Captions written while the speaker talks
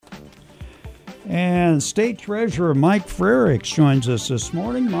And State Treasurer Mike Frerichs joins us this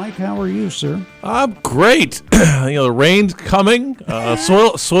morning. Mike, how are you, sir? I'm great. The rain's coming.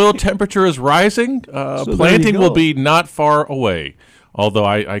 Soil temperature is rising. Planting will be not far away. Although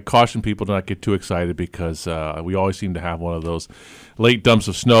I caution people to not get too excited because we always seem to have one of those late dumps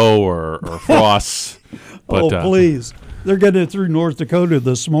of snow or frosts. But, please. They're getting it through North Dakota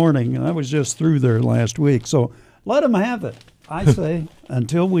this morning. I was just through there last week. So let them have it. I say,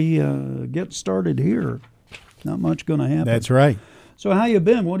 until we get started here, not much going to happen. That's right. So how you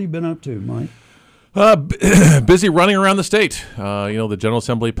been? What have you been up to, Mike? Busy running around the state. The General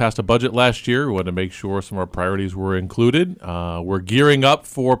Assembly passed a budget last year. We wanted to make sure some of our priorities were included. We're gearing up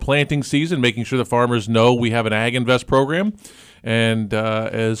for planting season, making sure the farmers know we have an Ag Invest program. And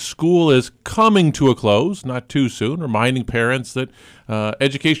as school is coming to a close, not too soon, reminding parents that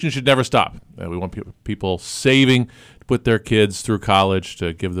education should never stop. We want people saving to put their kids through college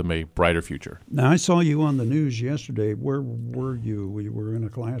to give them a brighter future. Now, I saw you on the news yesterday. Where were you? We were in a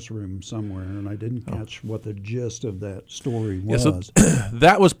classroom somewhere, and I didn't catch what the gist of that story was. Yeah, so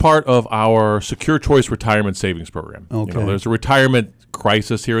that was part of our Secure Choice Retirement Savings Program. Okay. There's a retirement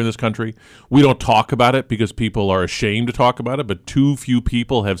crisis here in this country. We don't talk about it because people are ashamed to talk about it, but too few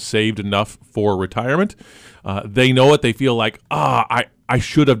people have saved enough for retirement. They know it. They feel like, I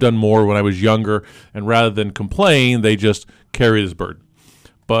should have done more when I was younger, and rather than complain, they just carry this burden.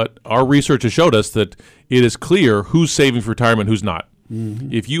 But our research has showed us that it is clear who's saving for retirement, who's not.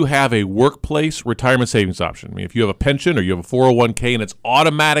 Mm-hmm. If you have a workplace retirement savings option, if you have a pension or you have a 401k and it's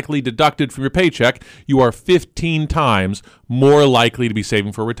automatically deducted from your paycheck, you are 15 times more likely to be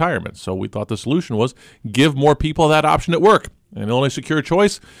saving for retirement. So we thought the solution was give more people that option at work. And Illinois Secure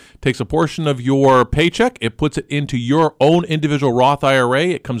Choice takes a portion of your paycheck. It puts it into your own individual Roth IRA.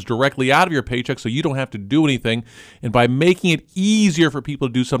 It comes directly out of your paycheck, so you don't have to do anything. And by making it easier for people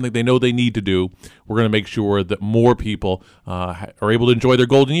to do something they know they need to do, we're going to make sure that more people are able to enjoy their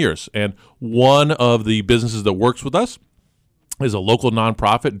golden years. And one of the businesses that works with us is a local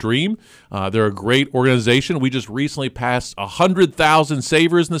nonprofit, Dream. They're a great organization. We just recently passed 100,000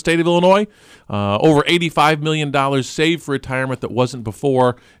 savers in the state of Illinois, over $85 million saved for retirement that wasn't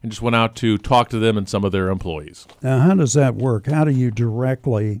before, and just went out to talk to them and some of their employees. Now, how does that work? How do you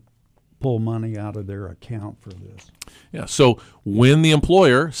directly pull money out of their account for this? Yeah, so when the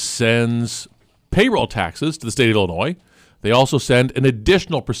employer sends payroll taxes to the state of Illinois, they also send an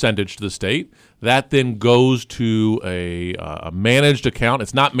additional percentage to the state. That then goes to a managed account.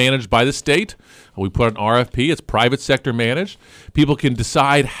 It's not managed by the state. We put an RFP. It's private sector managed. People can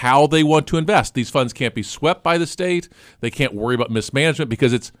decide how they want to invest. These funds can't be swept by the state. They can't worry about mismanagement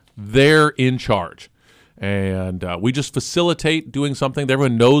because they're in charge. And we just facilitate doing something that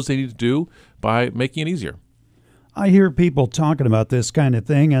everyone knows they need to do by making it easier. I hear people talking about this kind of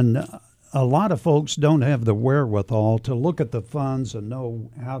thing, and a lot of folks don't have the wherewithal to look at the funds and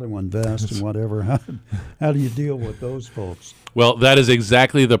know how to invest and whatever. How do you deal with those folks? Well, that is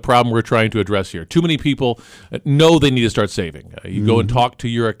exactly the problem we're trying to address here. Too many people know they need to start saving. You go and talk to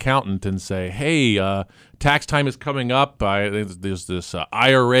your accountant and say, hey, tax time is coming up. There's this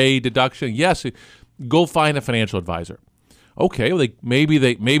IRA deduction. Yes, go find a financial advisor. Okay, well, maybe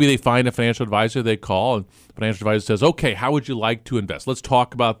they find a financial advisor, they call, and the financial advisor says, okay, how would you like to invest? Let's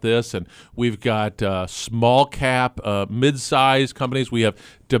talk about this. And we've got small cap, mid-sized companies. We have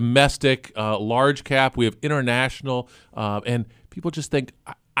domestic, large cap. We have international. And people just think,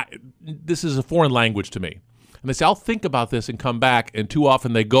 this is a foreign language to me. And they say, I'll think about this and come back. And too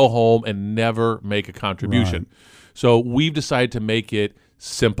often they go home and never make a contribution. Right. So we've decided to make it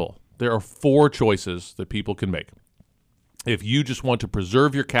simple. There are 4 choices that people can make. If you just want to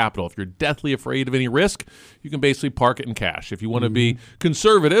preserve your capital, if you're deathly afraid of any risk, you can basically park it in cash. If you want to be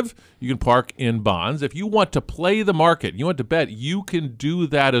conservative, you can park in bonds. If you want to play the market, you want to bet, you can do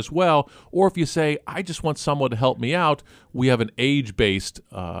that as well. Or if you say, I just want someone to help me out, we have an age-based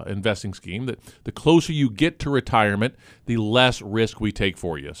investing scheme that the closer you get to retirement, the less risk we take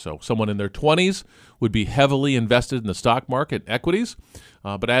for you. So someone in their 20s would be heavily invested in the stock market, equities.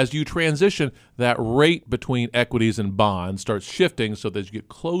 But as you transition, that rate between equities and bonds starts shifting so that as you get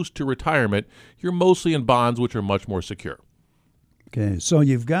close to retirement, you're mostly in bonds, which are much more secure. Okay, so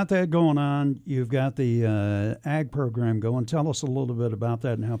you've got that going on. You've got the ag program going. Tell us a little bit about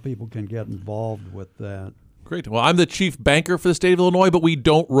that and how people can get involved with that. Great. Well, I'm the chief banker for the state of Illinois, but we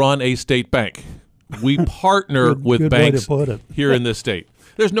don't run a state bank. We partner with banks here in this state.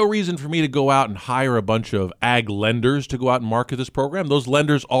 There's no reason for me to go out and hire a bunch of ag lenders to go out and market this program. Those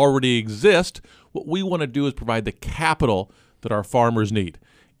lenders already exist. What we want to do is provide the capital that our farmers need.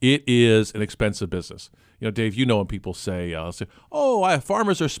 It is an expensive business. Dave, when people say,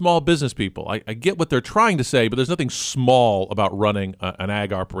 farmers are small business people. I get what they're trying to say, but there's nothing small about running an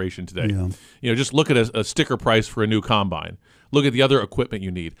ag operation today. Yeah. Just look at a sticker price for a new combine. Look at the other equipment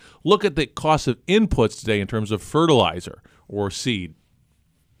you need. Look at the cost of inputs today in terms of fertilizer or seed.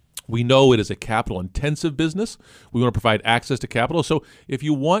 We know it is a capital-intensive business. We want to provide access to capital. So if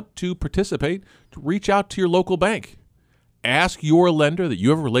you want to participate, reach out to your local bank. Ask your lender that you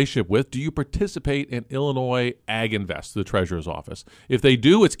have a relationship with, do you participate in Illinois Ag Invest, the Treasurer's office? If they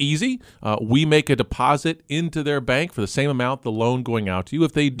do, it's easy. We make a deposit into their bank for the same amount the loan going out to you.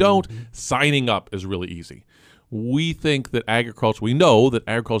 If they don't, signing up is really easy. We think that we know that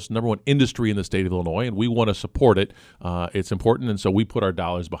agriculture is the number one industry in the state of Illinois, and we want to support it. It's important, and so we put our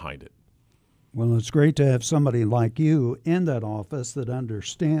dollars behind it. Well, it's great to have somebody like you in that office that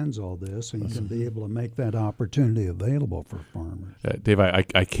understands all this and can be able to make that opportunity available for farmers. Dave,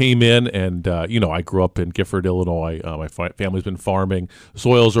 I came in and, I grew up in Gifford, Illinois. My family's been farming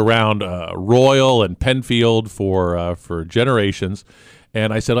soils around Royal and Penfield for generations.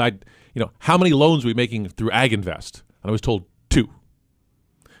 And I said, how many loans are we making through Ag Invest? And I was told 2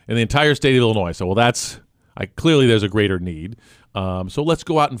 in the entire state of Illinois. So, clearly there's a greater need. So let's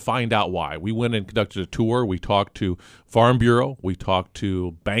go out and find out why. We went and conducted a tour. We talked to Farm Bureau. We talked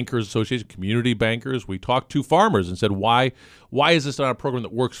to Bankers Association, community bankers. We talked to farmers and said, why is this not a program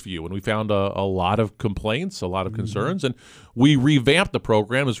that works for you? And we found a lot of complaints, a lot of concerns, and we revamped the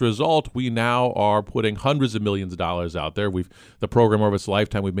program. As a result, we now are putting hundreds of millions of dollars out there. The program over its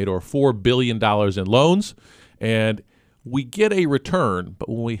lifetime, we've made over $4 billion in loans, and we get a return. But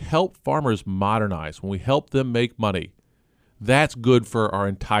when we help farmers modernize, when we help them make money, that's good for our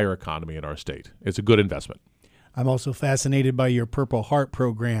entire economy in our state. It's a good investment. I'm also fascinated by your Purple Heart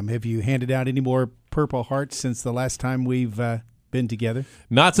program. Have you handed out any more Purple Hearts since the last time we've been together?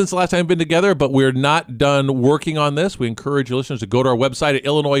 Not since the last time we've been together, but we're not done working on this. We encourage your listeners to go to our website at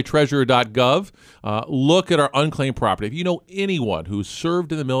illinoistreasurer.gov. Look at our unclaimed property. If you know anyone who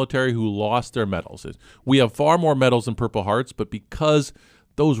served in the military who lost their medals, we have far more medals than Purple Hearts, but because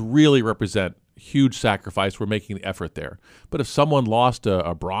those really represent huge sacrifice, we're making the effort there. But if someone lost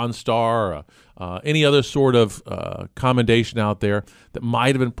a Bronze Star, any other sort of commendation out there that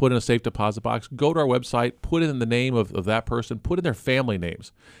might have been put in a safe deposit box, go to our website, put it in the name of that person, put in their family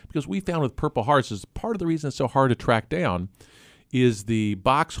names. Because we found with Purple Hearts, is part of the reason it's so hard to track down, is the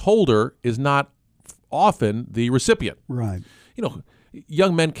box holder is not often the recipient. Right.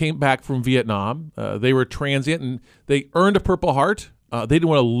 Young men came back from Vietnam. They were transient, and they earned a Purple Heart. They didn't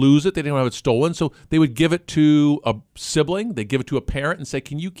want to lose it. They didn't want to have it stolen. So they would give it to a sibling. They'd give it to a parent and say,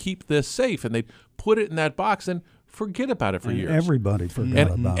 can you keep this safe? And they'd put it in that box and forget about it for years. Everybody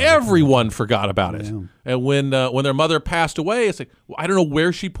forgot about it. Everyone forgot about it. Yeah. And when their mother passed away, it's like, well, I don't know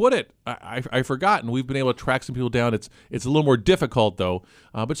where she put it. I forgot. And we've been able to track some people down. It's a little more difficult, though.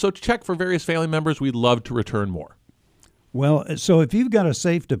 But so check for various family members. We'd love to return more. Well, so if you've got a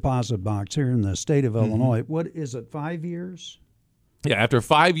safe deposit box here in the state of Illinois, what is it, 5 years? Yeah, after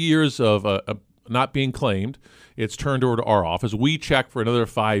 5 years of not being claimed, it's turned over to our office. We check for another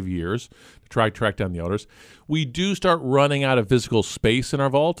 5 years to try to track down the owners. We do start running out of physical space in our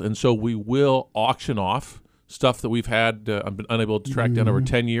vault, and so we will auction off stuff that we've had been unable to track down over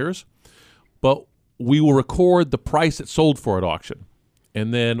 10 years. But we will record the price it sold for at auction,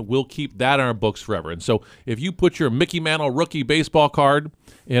 and then we'll keep that on our books forever. And so if you put your Mickey Mantle rookie baseball card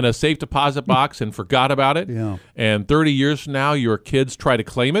in a safe deposit box and forgot about it, and 30 years from now your kids try to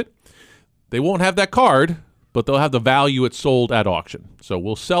claim it, they won't have that card, but they'll have the value it sold at auction. So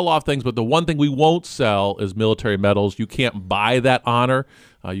we'll sell off things, but the one thing we won't sell is military medals. You can't buy that honor.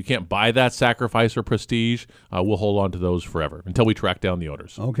 You can't buy that sacrifice or prestige. We'll hold on to those forever until we track down the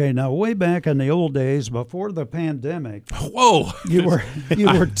owners. Okay, now way back in the old days, before the pandemic, whoa, you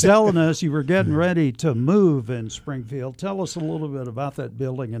were telling us you were getting ready to move in Springfield. Tell us a little bit about that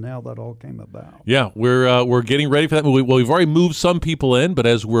building and how that all came about. Yeah, we're getting ready for that. We've already moved some people in, but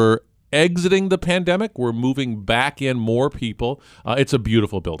as we're exiting the pandemic, we're moving back in more people. It's a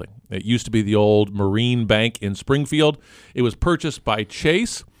beautiful building. It used to be the old Marine Bank in Springfield. It was purchased by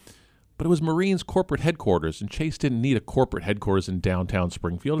Chase, but it was Marine's corporate headquarters, and Chase didn't need a corporate headquarters in downtown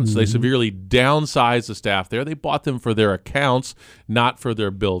Springfield, and so they severely downsized the staff there. They bought them for their accounts, not for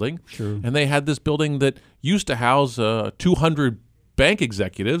their building. Sure. And they had this building that used to house 200 bank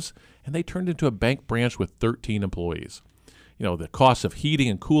executives, and they turned into a bank branch with 13 employees. The costs of heating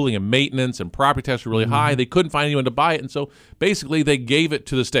and cooling and maintenance and property tax were really high. They couldn't find anyone to buy it, and so basically they gave it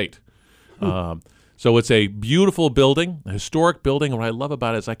to the state. So it's a beautiful building, a historic building. And what I love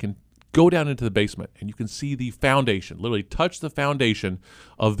about it is I can go down into the basement and you can see the foundation, literally touch the foundation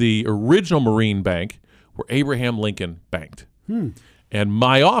of the original Marine Bank where Abraham Lincoln banked. And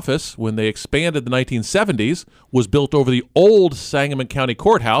my office, when they expanded the 1970s, was built over the old Sangamon County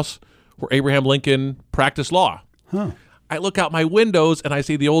Courthouse where Abraham Lincoln practiced law. I look out my windows and I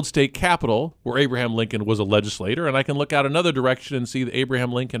see the old state capitol where Abraham Lincoln was a legislator, and I can look out another direction and see the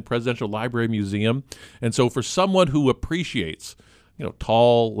Abraham Lincoln Presidential Library Museum. And so for someone who appreciates,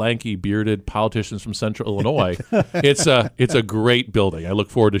 tall, lanky, bearded politicians from Central Illinois, it's a great building. I look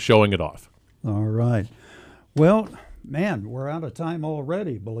forward to showing it off. All right. Well, man, we're out of time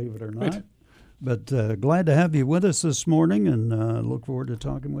already, believe it or not. Right. But glad to have you with us this morning, and look forward to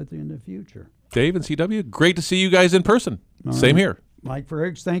talking with you in the future. Dave and CW, great to see you guys in person. All Same right. here. Mike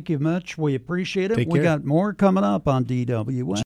Frerichs, thank you much. We appreciate it. Take We care. got more coming up on DWS.